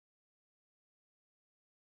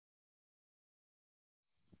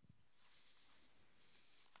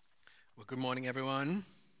Good morning, everyone.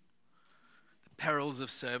 The perils of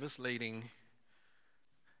service leading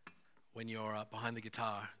when you're behind the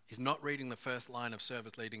guitar is not reading the first line of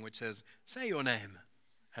service leading, which says, say your name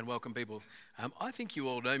and welcome people. I think you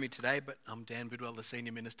all know me today, but I'm Dan Bidwell, the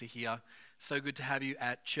senior minister here. So good to have you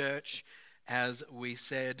at church. As we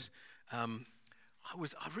said, I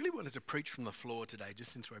really wanted to preach from the floor today,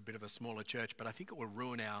 just since we're a bit of a smaller church, but I think it will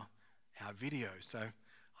ruin our video. So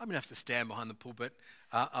I'm going to have to stand behind the pulpit.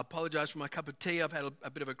 I apologise for my cup of tea. I've had a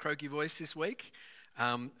bit of a croaky voice this week,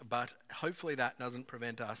 but hopefully that doesn't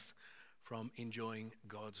prevent us from enjoying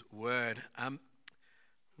God's word. A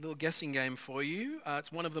little guessing game for you.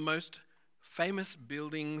 It's one of the most famous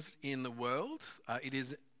buildings in the world. It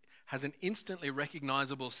has an instantly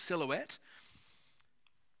recognisable silhouette.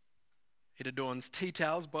 It adorns tea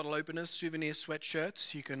towels, bottle openers, souvenir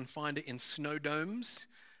sweatshirts. You can find it in snow domes.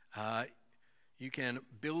 You can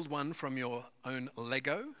build one from your own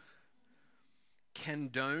Lego. Ken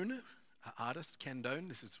Doan, artist Ken Doan,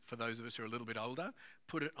 this is for those of us who are a little bit older,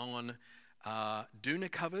 put it on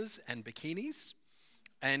doona covers and bikinis.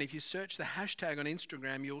 And if you search the hashtag on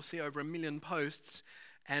Instagram, you'll see over 1 million posts.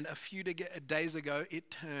 And a few days ago, it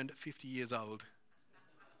turned 50 years old.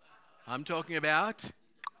 I'm talking about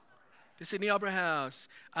the Sydney Opera House.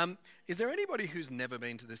 Is there anybody who's never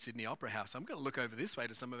been to the Sydney Opera House? I'm going to look over this way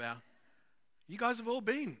to some of our... You guys have all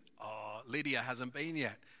been. Oh, Lydia hasn't been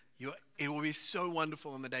yet. It will be so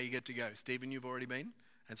wonderful on the day you get to go. Stephen, you've already been?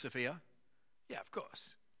 And Sophia? Yeah, of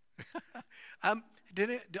course. I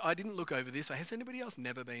didn't look over this way. Has anybody else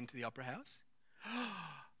never been to the Opera House?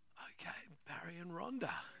 Okay, Barry and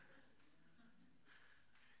Rhonda.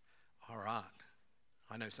 All right.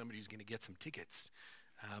 I know somebody who's going to get some tickets.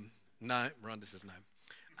 No, Rhonda says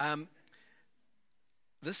no.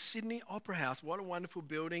 The Sydney Opera House, what a wonderful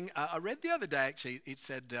building. I read the other day, actually, it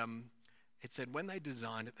said when they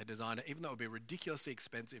designed it, even though it would be ridiculously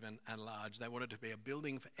expensive and large, they wanted it to be a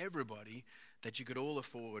building for everybody that you could all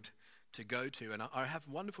afford to go to. And I have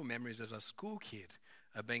wonderful memories as a school kid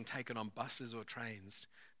of being taken on buses or trains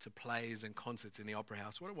to plays and concerts in the Opera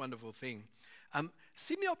House. What a wonderful thing.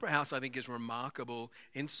 Sydney Opera House, I think, is remarkable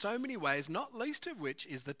in so many ways, not least of which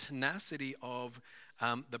is the tenacity of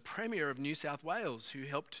the Premier of New South Wales, who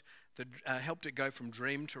helped it go from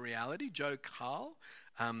dream to reality, Joe Carl,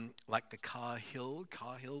 like the Cahill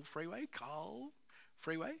Freeway,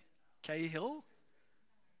 Cahill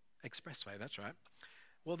Expressway, that's right.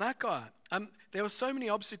 Well, that guy, there were so many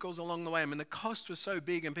obstacles along the way. I mean, the cost was so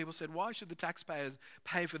big, and people said, why should the taxpayers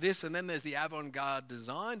pay for this? And then there's the avant-garde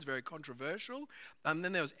designs, very controversial.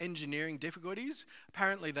 Then there was engineering difficulties.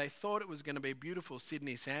 Apparently, they thought it was going to be beautiful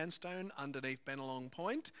Sydney sandstone underneath Bennelong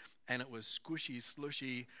Point, and it was squishy,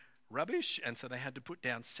 slushy rubbish, and so they had to put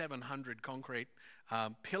down 700 concrete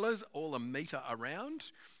pillars, all a metre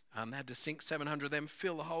around. They had to sink 700 of them,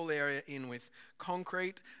 fill the whole area in with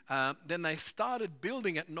concrete. Then they started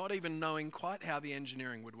building it, not even knowing quite how the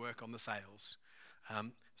engineering would work on the sails.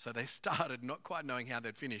 So they started not quite knowing how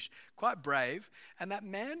they'd finish. Quite brave. And that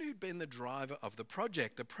man who'd been the driver of the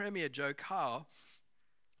project, the Premier Joe Carl,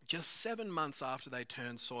 just 7 months after they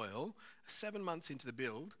turned soil, 7 months into the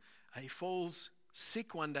build, he falls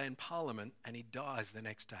sick one day in Parliament and he dies the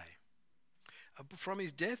next day. From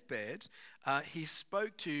his deathbed, he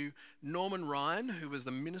spoke to Norman Ryan, who was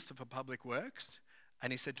the Minister for Public Works,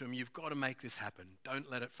 and he said to him, you've got to make this happen. Don't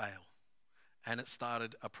let it fail. And it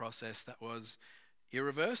started a process that was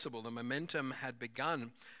irreversible. The momentum had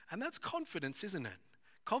begun. And that's confidence, isn't it?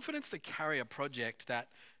 Confidence to carry a project that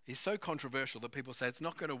is so controversial that people say it's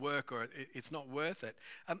not going to work or it's not worth it.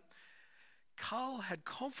 Carl had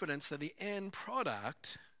confidence that the end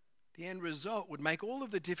product, the end result, would make all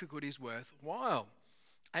of the difficulties worthwhile.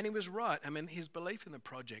 And he was right. I mean, his belief in the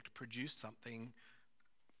project produced something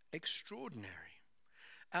extraordinary.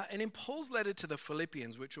 And in Paul's letter to the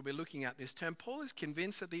Philippians, which we'll be looking at this term, Paul is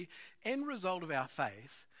convinced that the end result of our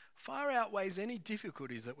faith far outweighs any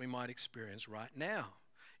difficulties that we might experience right now.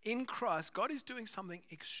 In Christ, God is doing something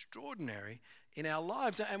extraordinary in our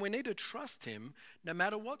lives, and we need to trust him no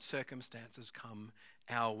matter what circumstances come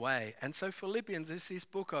our way. And so Philippians is this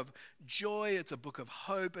book of joy, it's a book of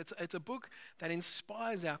hope, it's a book that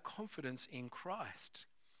inspires our confidence in Christ.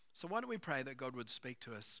 So why don't we pray that God would speak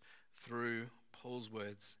to us through Paul's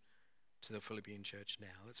words to the Philippian church now.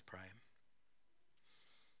 Let's pray.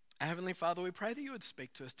 Our Heavenly Father, we pray that you would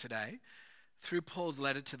speak to us today through Paul's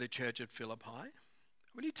letter to the church at Philippi.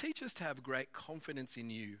 Would you teach us to have great confidence in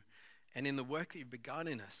you and in the work that you've begun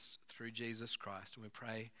in us through Jesus Christ? And we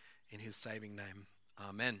pray in his saving name.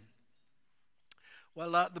 Amen.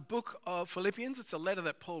 Well, the book of Philippians, it's a letter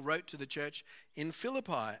that Paul wrote to the church in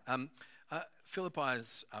Philippi. Philippi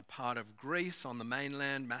is a part of Greece on the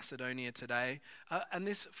mainland, Macedonia today. And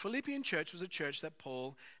this Philippian church was a church that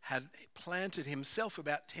Paul had planted himself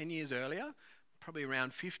about 10 years earlier, probably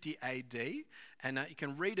around 50 AD. And you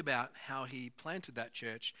can read about how he planted that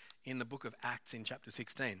church in the book of Acts in chapter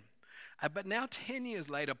 16. But now 10 years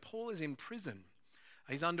later, Paul is in prison.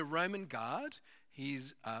 He's under Roman guard.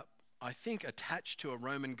 He's, I think, attached to a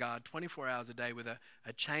Roman guard 24 hours a day with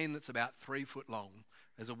a chain that's about 3 foot long.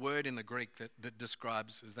 There's a word in the Greek that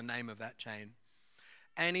describes as the name of that chain.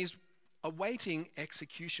 And he's awaiting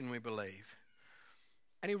execution, we believe.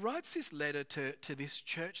 And he writes this letter to this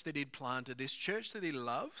church that he'd planted, this church that he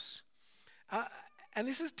loves. And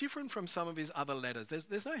this is different from some of his other letters.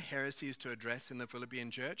 There's no heresies to address in the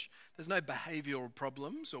Philippian church. There's no behavioral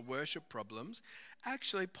problems or worship problems.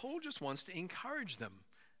 Actually, Paul just wants to encourage them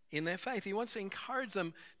in their faith. He wants to encourage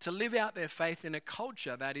them to live out their faith in a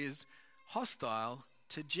culture that is hostile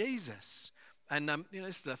to Jesus. And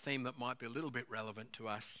this is a theme that might be a little bit relevant to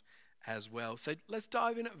us as well. So let's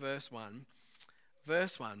dive in at verse 1.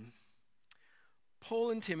 Verse 1,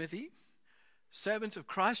 Paul and Timothy, servants of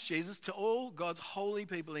Christ Jesus, to all God's holy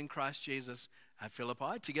people in Christ Jesus at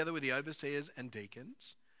Philippi, together with the overseers and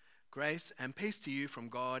deacons, grace and peace to you from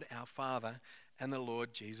God our Father and the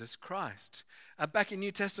Lord Jesus Christ. Back in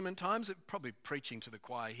New Testament times, probably preaching to the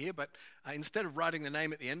choir here, but instead of writing the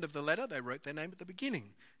name at the end of the letter, they wrote their name at the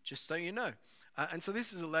beginning, just so you know. And so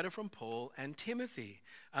this is a letter from Paul and Timothy.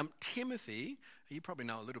 Timothy, you probably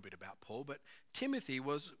know a little bit about Paul, but Timothy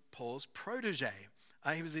was Paul's protege.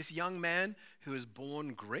 He was this young man who was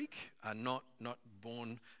born Greek, not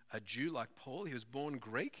born a Jew like Paul. He was born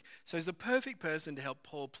Greek. So he's the perfect person to help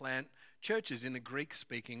Paul plant churches in the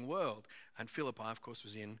Greek-speaking world. And Philippi, of course,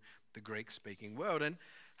 was in the Greek-speaking world. And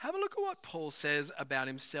have a look at what Paul says about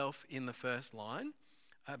himself in the first line,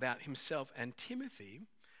 about himself and Timothy.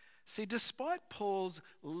 See, despite Paul's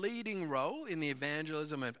leading role in the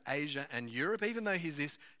evangelism of Asia and Europe, even though he's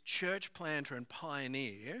this church planter and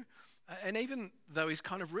pioneer, and even though he's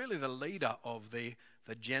kind of really the leader of the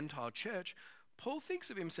Gentile church, Paul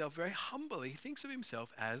thinks of himself very humbly. He thinks of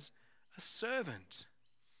himself as a servant.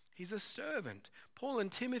 He's a servant. Paul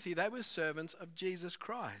and Timothy, they were servants of Jesus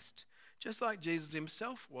Christ, just like Jesus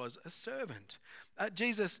himself was a servant.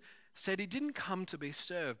 Jesus said he didn't come to be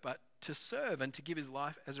served, but to serve and to give his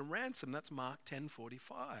life as a ransom. That's Mark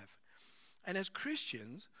 10:45. And as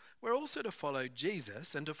Christians, we're also to follow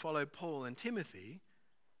Jesus and to follow Paul and Timothy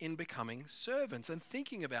in becoming servants and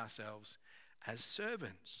thinking of ourselves as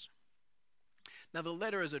servants. Now, the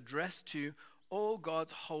letter is addressed to all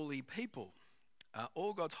God's holy people.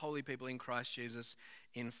 All God's holy people in Christ Jesus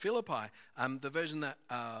in Philippi. The version that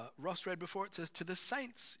Ross read before, it says to the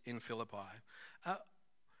saints in Philippi.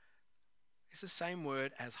 It's the same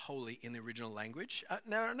word as holy in the original language.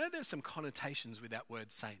 Now, I know there's some connotations with that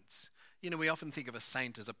word saints. You know, we often think of a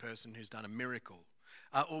saint as a person who's done a miracle.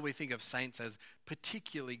 Or we think of saints as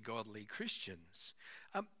particularly godly Christians.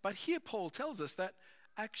 But here Paul tells us that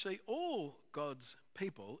actually all God's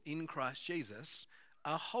people in Christ Jesus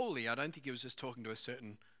are holy. I don't think he was just talking to a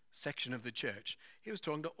certain section of the church. He was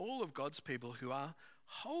talking to all of God's people who are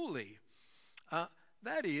holy.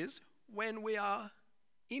 That is, when we are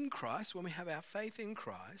in Christ, when we have our faith in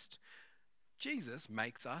Christ, Jesus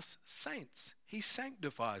makes us saints. He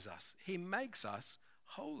sanctifies us. He makes us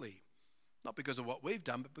holy. Not because of what we've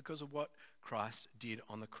done, but because of what Christ did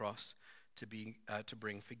on the cross to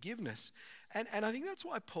bring forgiveness. And I think that's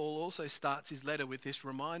why Paul also starts his letter with this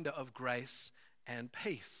reminder of grace and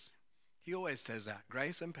peace. He always says that,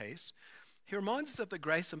 grace and peace. He reminds us of the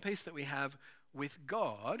grace and peace that we have with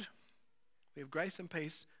God. We have grace and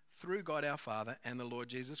peace through God our Father and the Lord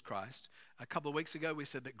Jesus Christ. A couple of weeks ago we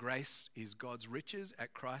said that grace is God's riches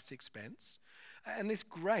at Christ's expense. And this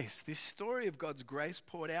grace, this story of God's grace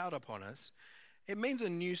poured out upon us, it means a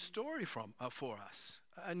new story for us.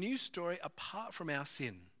 A new story apart from our sin.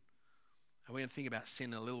 And we're going to think about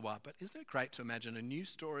sin in a little while, but isn't it great to imagine a new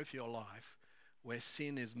story for your life where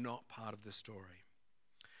sin is not part of the story?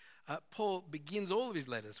 Paul begins all of his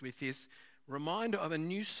letters with this reminder of a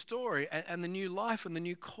new story and the new life and the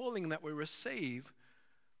new calling that we receive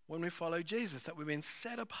when we follow Jesus, that we've been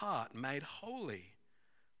set apart, made holy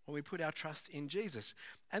when we put our trust in Jesus.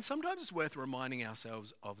 And sometimes it's worth reminding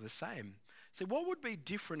ourselves of the same. So what would be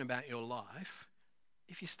different about your life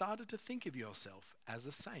if you started to think of yourself as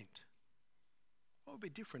a saint? What would be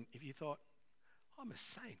different if you thought, I'm a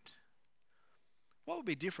saint? What would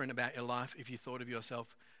be different about your life if you thought of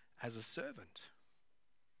yourself as a servant?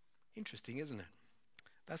 Interesting, isn't it?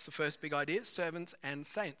 That's the first big idea, servants and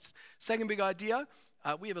saints. Second big idea,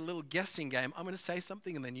 we have a little guessing game. I'm going to say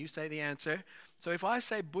something and then you say the answer. So if I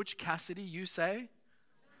say Butch Cassidy, you say?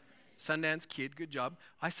 Sundance Kid, good job.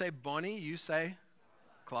 I say Bonnie, you say?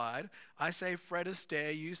 Clyde. I say Fred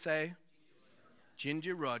Astaire, you say?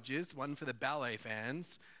 Ginger Rogers, one for the ballet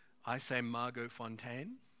fans. I say Margot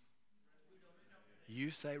Fontaine.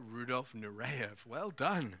 You say Rudolph Nureyev. Well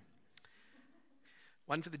done.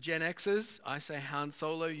 One for the Gen Xers. I say Han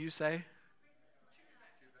Solo, you say?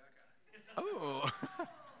 Oh,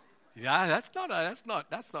 yeah, that's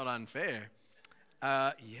not unfair.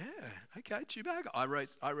 Yeah, okay, Chewbacca. I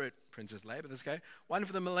wrote Princess Leia, but that's okay. One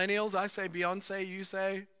for the millennials, I say Beyonce, you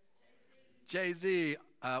say Jay-Z.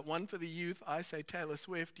 One for the youth, I say Taylor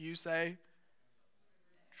Swift, you say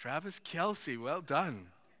Travis Kelce. Well done.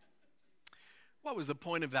 What was the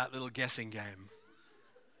point of that little guessing game?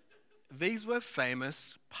 These were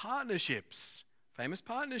famous partnerships. Famous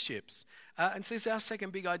partnerships. And so this is our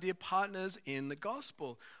second big idea, partners in the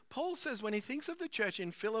gospel. Paul says when he thinks of the church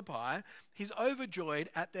in Philippi, he's overjoyed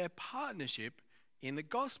at their partnership in the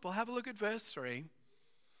gospel. Have a look at verse 3.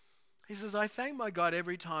 He says, I thank my God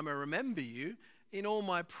every time I remember you. In all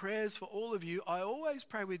my prayers for all of you, I always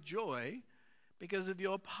pray with joy because of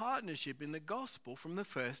your partnership in the gospel from the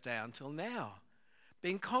first day until now.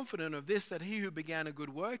 Being confident of this, that he who began a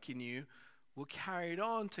good work in you will carry it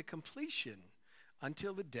on to completion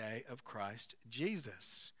until the day of Christ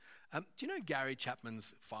Jesus. Do you know Gary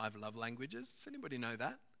Chapman's 5 love languages? Does anybody know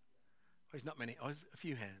that? Oh, he's not many. Oh, a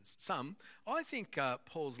few hands. Some. I think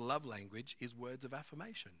Paul's love language is words of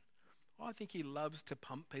affirmation. I think he loves to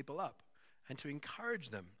pump people up and to encourage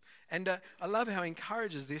them. And I love how he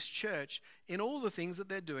encourages this church in all the things that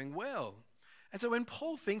they're doing well. And so when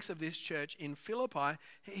Paul thinks of this church in Philippi,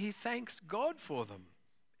 he thanks God for them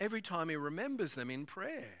every time he remembers them in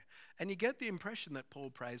prayer. And you get the impression that Paul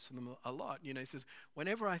prays for them a lot. You know, he says,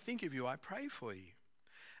 whenever I think of you, I pray for you.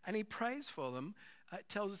 And he prays for them, it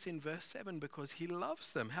tells us in verse 7, because he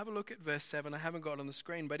loves them. Have a look at verse 7. I haven't got it on the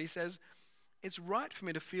screen, but he says, it's right for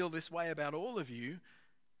me to feel this way about all of you,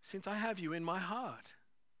 since I have you in my heart.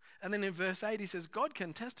 And then in verse 8, he says, God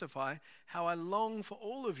can testify how I long for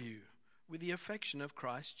all of you with the affection of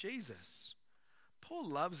Christ Jesus. Paul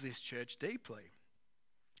loves this church deeply.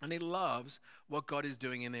 And he loves what God is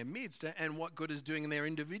doing in their midst and what God is doing in their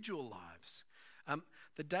individual lives.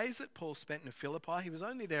 The days that Paul spent in Philippi, he was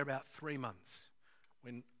only there about 3 months.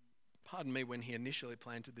 When he initially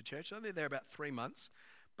planted the church, only there about 3 months.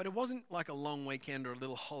 But it wasn't like a long weekend or a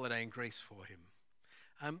little holiday in Greece for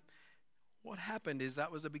him. What happened is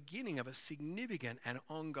that was the beginning of a significant and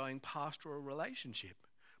ongoing pastoral relationship.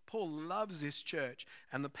 Paul loves this church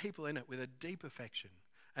and the people in it with a deep affection,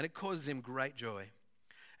 and it causes him great joy.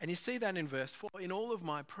 And you see that in verse 4. In all of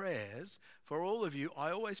my prayers for all of you, I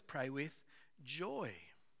always pray with joy.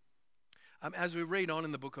 As we read on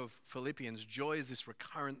in the book of Philippians, joy is this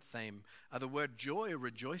recurrent theme. The word joy or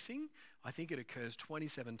rejoicing, I think it occurs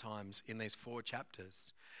 27 times in these 4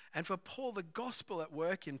 chapters. And for Paul, the gospel at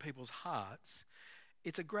work in people's hearts,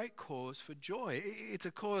 it's a great cause for joy. It's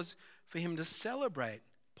a cause for him to celebrate.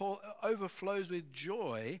 Paul overflows with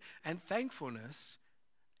joy and thankfulness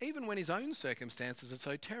even when his own circumstances are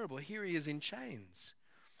so terrible. Here he is in chains.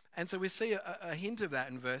 And so we see a hint of that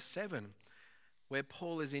in verse 7, where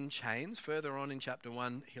Paul is in chains. Further on in chapter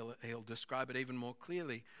 1, he'll describe it even more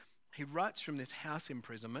clearly. He writes from this house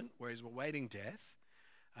imprisonment where he's awaiting death.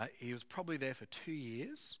 He was probably there for 2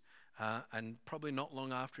 years, and probably not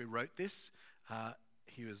long after he wrote this,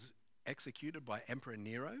 he was executed by Emperor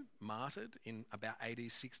Nero, martyred in about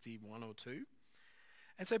AD 61 or 2.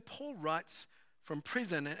 And so Paul writes from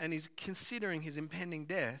prison, and he's considering his impending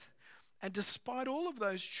death. And despite all of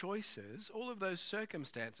those choices, all of those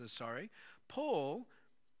circumstances, Paul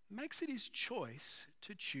makes it his choice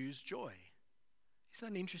to choose joy. Isn't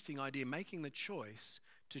that an interesting idea? Making the choice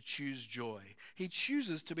to choose joy. He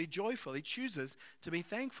chooses to be joyful. He chooses to be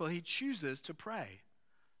thankful. He chooses to pray.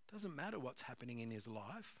 Doesn't matter what's happening in his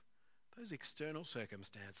life. Those external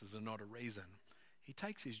circumstances are not a reason. He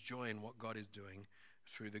takes his joy in what God is doing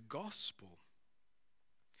through the gospel.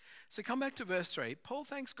 So come back to verse 3. Paul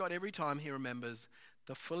thanks God every time he remembers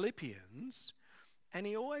the Philippians, and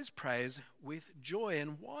he always prays with joy.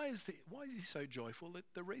 And why is he so joyful?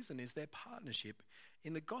 The reason is their partnership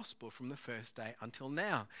in the gospel from the first day until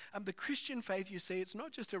now. The Christian faith, you see, it's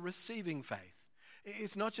not just a receiving faith.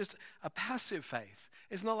 It's not just a passive faith.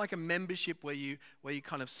 It's not like a membership where you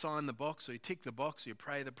kind of sign the box or you tick the box, or you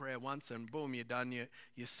pray the prayer once and boom, you're done,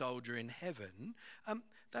 you're soldier in heaven.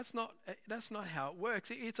 That's not how it works.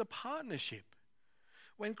 It's a partnership.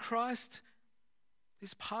 When Christ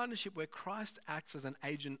This partnership where Christ acts as an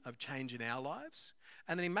agent of change in our lives,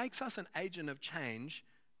 and then he makes us an agent of change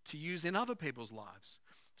to use in other people's lives.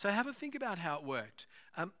 So have a think about how it worked.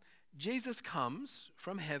 Jesus comes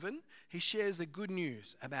from heaven. He shares the good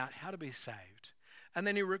news about how to be saved. And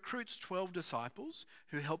then he recruits 12 disciples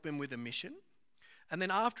who help him with a mission. And then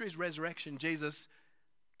after his resurrection, Jesus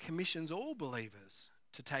commissions all believers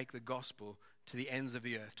to take the gospel to the ends of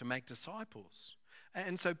the earth, to make disciples.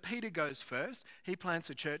 And so Peter goes first. He plants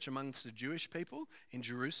a church amongst the Jewish people in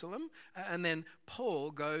Jerusalem. And then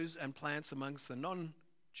Paul goes and plants amongst the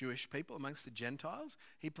non-Jewish people, amongst the Gentiles.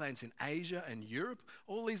 He plants in Asia and Europe,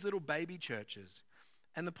 all these little baby churches.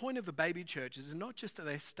 And the point of the baby churches is not just that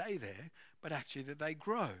they stay there, but actually that they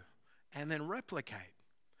grow and then replicate.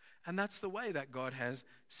 And that's the way that God has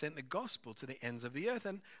sent the gospel to the ends of the earth.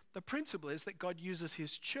 And the principle is that God uses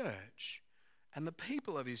his church and the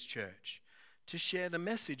people of his church to share the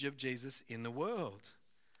message of Jesus in the world.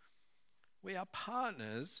 We are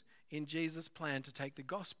partners in Jesus' plan to take the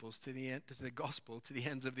gospel to the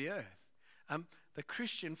ends of the earth. The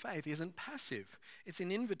Christian faith isn't passive. It's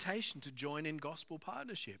an invitation to join in gospel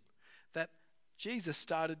partnership that Jesus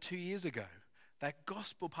started 2 years ago. That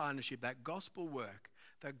gospel partnership, that gospel work,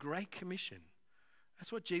 that great commission.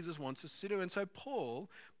 That's what Jesus wants us to do. And so Paul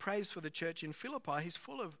prays for the church in Philippi. He's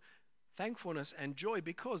full of thankfulness and joy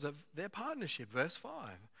because of their partnership. Verse 5.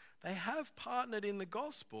 They have partnered in the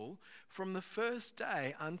gospel from the first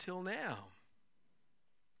day until now.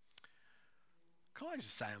 Can I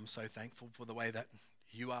just say I'm so thankful for the way that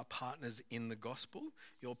you are partners in the gospel,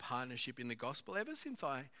 your partnership in the gospel. Ever since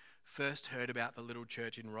I first heard about the little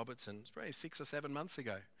church in Robertson, it's probably 6 or 7 months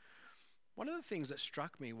ago, one of the things that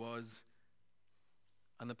struck me was,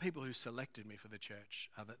 and the people who selected me for the church,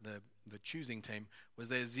 the choosing team, was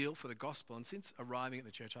their zeal for the gospel. And since arriving at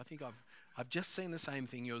the church, I think I've just seen the same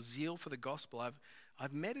thing, your zeal for the gospel.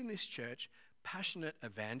 I've met in this church passionate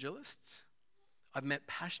evangelists. I've met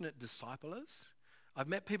passionate disciplers. I've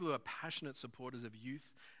met people who are passionate supporters of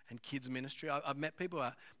youth and kids ministry. I've met people who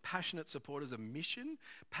are passionate supporters of mission,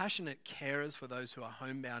 passionate carers for those who are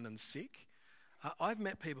homebound and sick. I've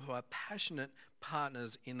met people who are passionate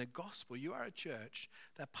partners in the gospel. You are a church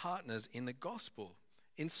that partners in the gospel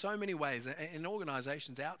in so many ways, in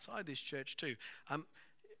organisations outside this church too.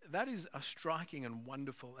 That is a striking and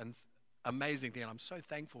wonderful and amazing thing. And I'm so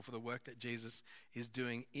thankful for the work that Jesus is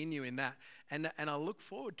doing in you in that. And I look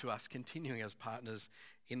forward to us continuing as partners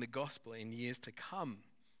in the gospel in years to come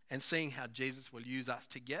and seeing how Jesus will use us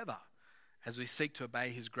together as we seek to obey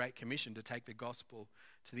his great commission to take the gospel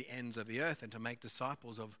to the ends of the earth and to make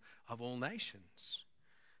disciples of all nations.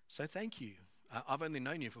 So thank you. I've only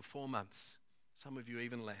known you for 4 months, some of you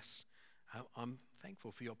even less. I'm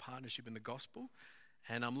thankful for your partnership in the gospel,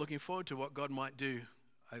 and I'm looking forward to what God might do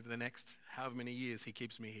over the next however many years he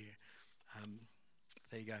keeps me here.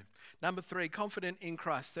 There you go. Number 3, confident in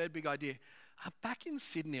Christ. Third big idea. Back in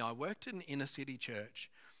Sydney, I worked at an inner city church.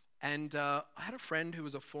 And I had a friend who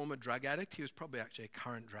was a former drug addict. He was probably actually a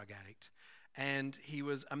current drug addict. And he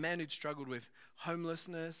was a man who'd struggled with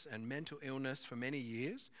homelessness and mental illness for many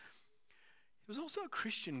years. He was also a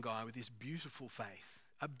Christian guy with this beautiful faith,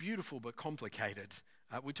 a beautiful but complicated.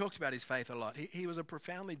 We talked about his faith a lot. He was a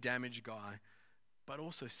profoundly damaged guy, but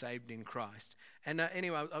also saved in Christ. And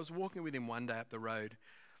anyway, I was walking with him one day up the road,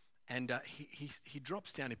 and he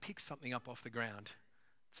drops down, he picks something up off the ground.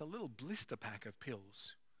 It's a little blister pack of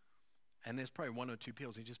pills. And there's probably 1 or 2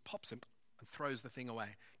 pills. He just pops them and throws the thing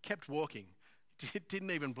away. Kept walking.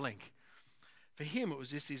 Didn't even blink. For him, it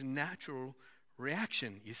was just his natural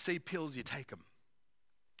reaction. You see pills, you take them.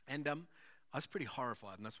 And I was pretty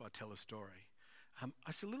horrified, and that's why I tell a story. I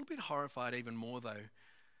was a little bit horrified even more, though,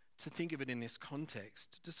 to think of it in this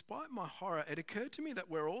context. Despite my horror, it occurred to me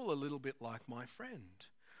that we're all a little bit like my friend.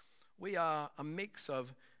 We are a mix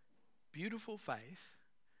of beautiful faith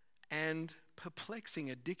and perplexing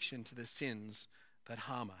addiction to the sins that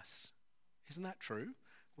harm us. Isn't that true?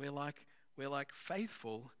 We're like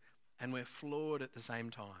faithful and we're flawed at the same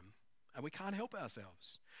time. And we can't help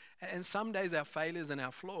ourselves. And some days our failures and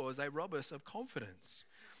our flaws, they rob us of confidence.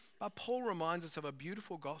 But Paul reminds us of a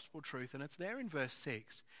beautiful gospel truth, and it's there in verse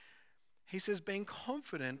 6. He says, being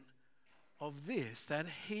confident of this, that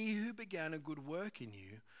he who began a good work in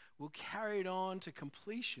you will carry it on to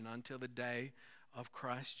completion until the day of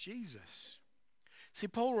Christ Jesus. See,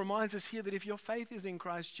 Paul reminds us here that if your faith is in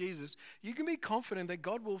Christ Jesus, you can be confident that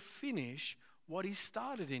God will finish what he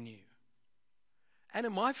started in you. And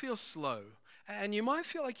it might feel slow, and you might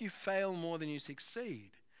feel like you fail more than you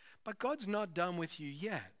succeed, but God's not done with you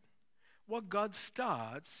yet. What God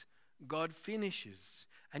starts, God finishes,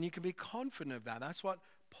 and you can be confident of that. That's what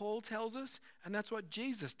Paul tells us, and that's what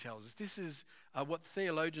Jesus tells us. This is what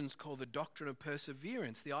theologians call the doctrine of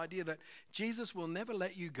perseverance, the idea that Jesus will never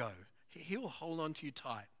let you go. He will hold on to you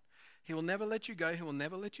tight. He will never let you go. He will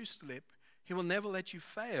never let you slip. He will never let you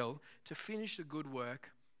fail to finish the good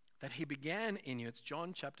work that he began in you. It's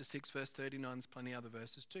John chapter 6, verse 39. There's plenty of other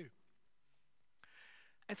verses too.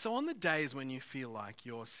 And so on the days when you feel like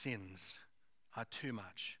your sins are too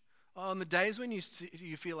much, on the days when you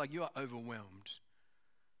feel like you are overwhelmed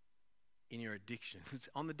in your addictions,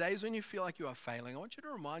 on the days when you feel like you are failing, I want you to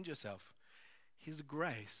remind yourself, his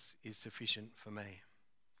grace is sufficient for me.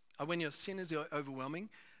 When your sin is overwhelming,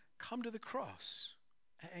 come to the cross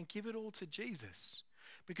and give it all to Jesus.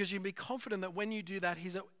 Because you can be confident that when you do that,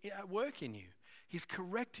 he's at work in you. He's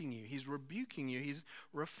correcting you. He's rebuking you. He's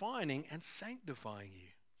refining and sanctifying you.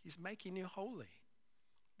 He's making you holy,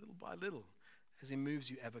 little by little, as he moves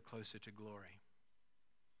you ever closer to glory.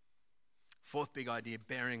 Fourth big idea,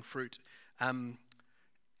 bearing fruit.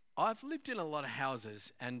 I've lived in a lot of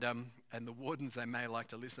houses, and the wardens, they may like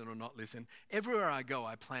to listen or not listen. Everywhere I go,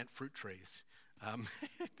 I plant fruit trees.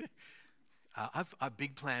 I've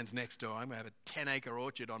big plans next door. I'm going to have a 10-acre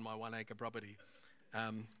orchard on my 1-acre property.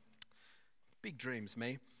 Big dreams,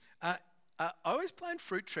 me. I always plant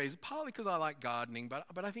fruit trees, partly because I like gardening,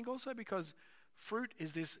 but I think also because fruit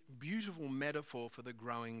is this beautiful metaphor for the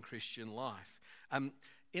growing Christian life.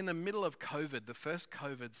 In the middle of COVID, the first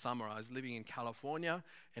COVID summer, I was living in California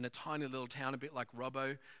in a tiny little town, a bit like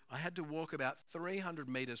Robbo. I had to walk about 300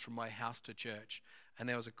 meters from my house to church, and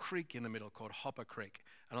there was a creek in the middle called Hopper Creek.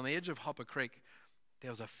 And on the edge of Hopper Creek, there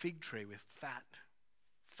was a fig tree with fat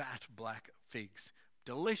black figs.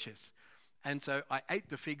 Delicious. And so I ate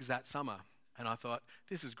the figs that summer, and I thought,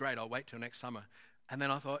 this is great, I'll wait till next summer. And then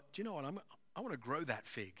I thought, do you know what, I want to grow that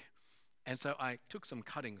fig. And so I took some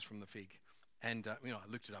cuttings from the fig. And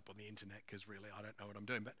I looked it up on the internet because really I don't know what I'm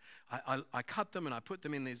doing. But I cut them and I put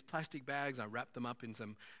them in these plastic bags. I wrapped them up in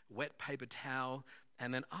some wet paper towel.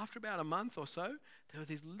 And then after about a month or so, there were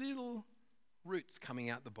these little roots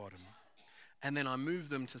coming out the bottom. And then I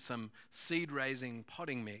moved them to some seed-raising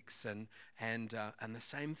potting mix. And the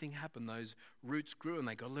same thing happened. Those roots grew and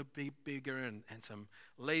they got a little bit bigger and some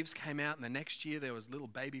leaves came out. And the next year there was little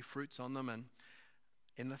baby fruits on them. And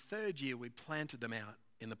in the third year we planted them out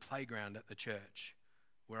in the playground at the church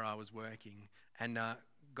where I was working. And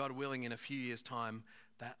God willing, in a few years' time,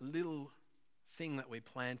 that little thing that we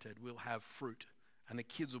planted will have fruit and the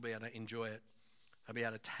kids will be able to enjoy it. They'll be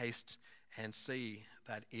able to taste and see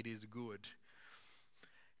that it is good.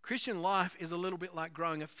 Christian life is a little bit like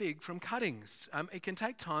growing a fig from cuttings. It can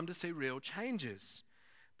take time to see real changes,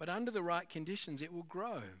 but under the right conditions, it will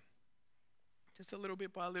grow. Just a little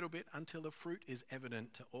bit by a little bit until the fruit is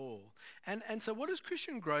evident to all. And so what does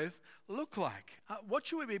Christian growth look like? What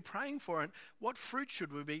should we be praying for and what fruit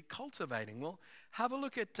should we be cultivating? Well, have a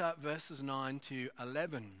look at verses 9 to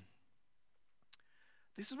 11.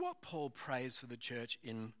 This is what Paul prays for the church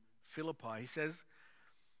in Philippi. He says,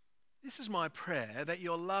 "This is my prayer, that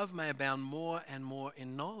your love may abound more and more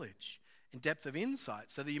in knowledge, in depth of insight,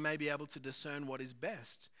 so that you may be able to discern what is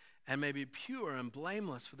best, and may be pure and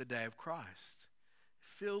blameless for the day of Christ,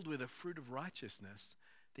 filled with the fruit of righteousness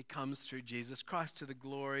that comes through Jesus Christ, to the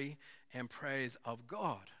glory and praise of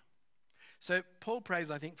God." So Paul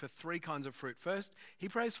prays, I think, for three kinds of fruit. First, he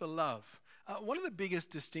prays for love. One of the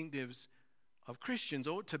biggest distinctives of Christians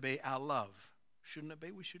ought to be our love. Shouldn't it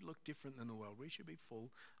be? We should look different than the world. We should be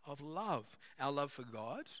full of love. Our love for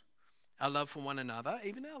God, our love for one another,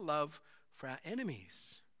 even our love for our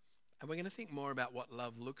enemies. And we're going to think more about what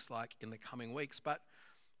love looks like in the coming weeks. But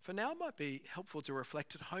for now, it might be helpful to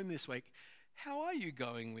reflect at home this week. How are you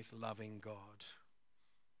going with loving God?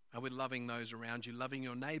 Are we loving those around you, loving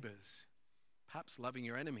your neighbours, perhaps loving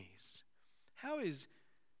your enemies? How is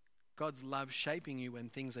God's love shaping you when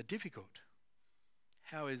things are difficult?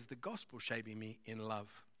 How is the gospel shaping me in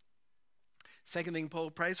love? Second thing Paul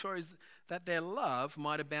prays for is that their love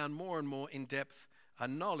might abound more and more in depth of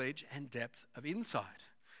knowledge and depth of insight.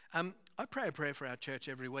 I pray a prayer for our church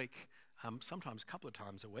every week, sometimes a couple of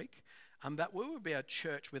times a week, that we would be a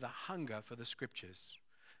church with a hunger for the scriptures.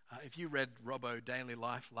 If you read Robbo Daily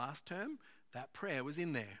Life last term, that prayer was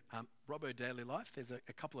in there. Robbo Daily Life, there's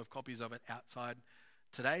a couple of copies of it outside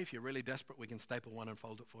today. If you're really desperate, we can staple one and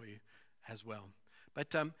fold it for you as well.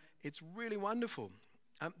 But it's really wonderful,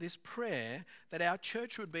 this prayer that our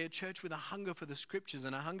church would be a church with a hunger for the scriptures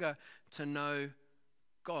and a hunger to know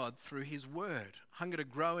God through his word, hunger to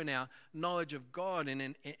grow in our knowledge of God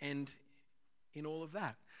and in all of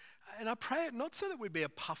that. And I pray it not so that we'd be a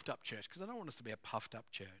puffed up church, because I don't want us to be a puffed up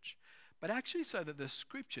church, but actually so that the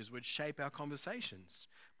scriptures would shape our conversations.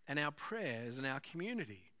 and our prayers and our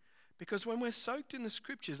community. Because when we're soaked in the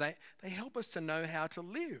scriptures, they help us to know how to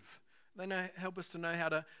live. Help us to know how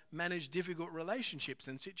to manage difficult relationships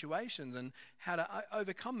and situations and how to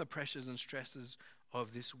overcome the pressures and stresses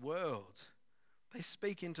of this world. They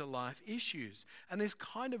speak into life issues. And this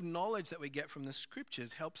kind of knowledge that we get from the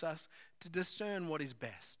scriptures helps us to discern what is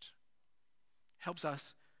best. Helps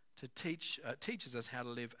us to teaches us how to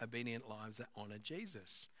live obedient lives that honor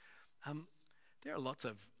Jesus. There are lots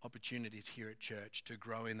of opportunities here at church to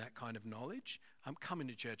grow in that kind of knowledge. Coming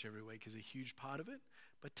to church every week is a huge part of it,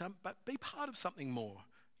 but be part of something more.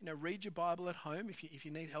 Read your Bible at home. If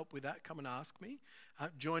you need help with that, come and ask me.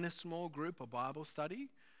 Join a small group or Bible study.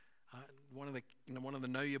 One of the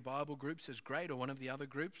Know Your Bible groups is great, or one of the other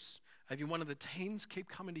groups. If you're one of the teens, keep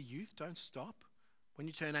coming to youth. Don't stop. When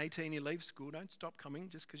you turn 18, you leave school. Don't stop coming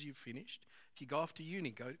just because you've finished. If you go off to uni,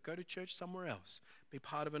 go to church somewhere else. Be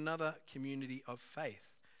part of another community of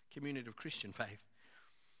faith, community of Christian faith.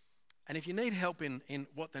 And if you need help in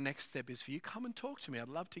what the next step is for you, come and talk to me. I'd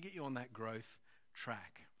love to get you on that growth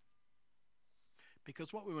track.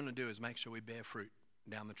 Because what we want to do is make sure we bear fruit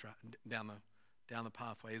down the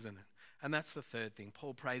pathway, isn't it? And that's the third thing.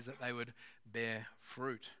 Paul prays that they would bear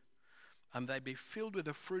fruit. They'd be filled with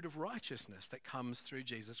the fruit of righteousness that comes through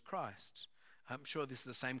Jesus Christ. I'm sure this is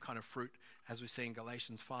the same kind of fruit as we see in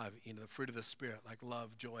Galatians 5, the fruit of the Spirit, like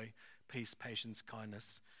love, joy, peace, patience,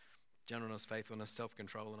 kindness, gentleness, faithfulness,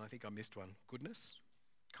 self-control, and I think I missed one. Goodness,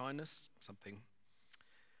 kindness, something.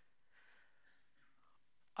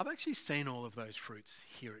 I've actually seen all of those fruits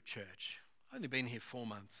here at church. I've only been here 4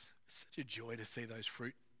 months. It's such a joy to see those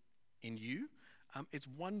fruit in you. It's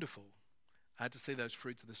wonderful to see those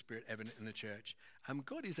fruits of the Spirit evident in the church.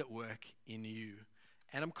 God is at work in you,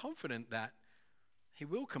 and I'm confident that He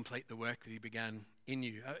will complete the work that He began in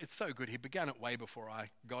you. It's so good. He began it way before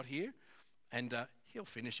I got here, and He'll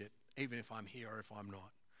finish it, even if I'm here or if I'm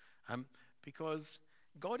not. Because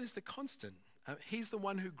God is the constant. He's the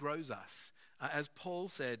one who grows us. As Paul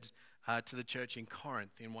said to the church in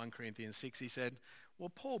Corinth in 1 Corinthians 6, he said,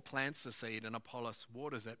 well, Paul plants the seed and Apollos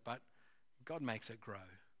waters it, but God makes it grow.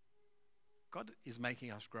 God is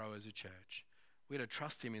making us grow as a church. We're to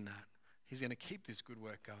trust Him in that. He's going to keep this good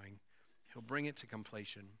work going. He'll bring it to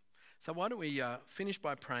completion. So why don't we finish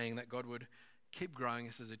by praying that God would keep growing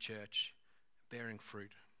us as a church, bearing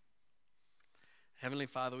fruit. Heavenly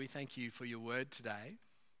Father, we thank You for Your word today.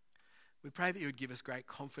 We pray that You would give us great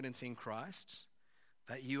confidence in Christ,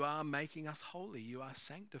 that You are making us holy. You are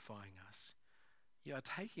sanctifying us. You are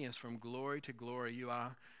taking us from glory to glory. You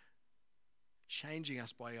are changing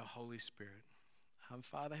us by Your Holy Spirit.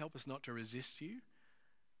 Father, help us not to resist You,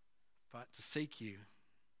 but to seek You,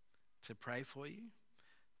 to pray for You,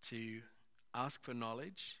 to ask for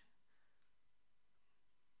knowledge,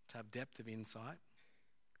 to have depth of insight.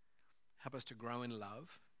 Help us to grow in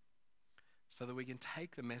love so that we can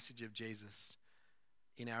take the message of Jesus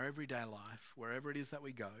in our everyday life, wherever it is that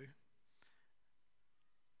we go,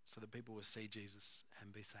 so that people will see Jesus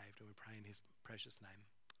and be saved. And we pray in His precious name.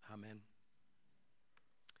 Amen.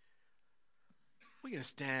 We're going to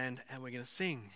stand and we're going to sing.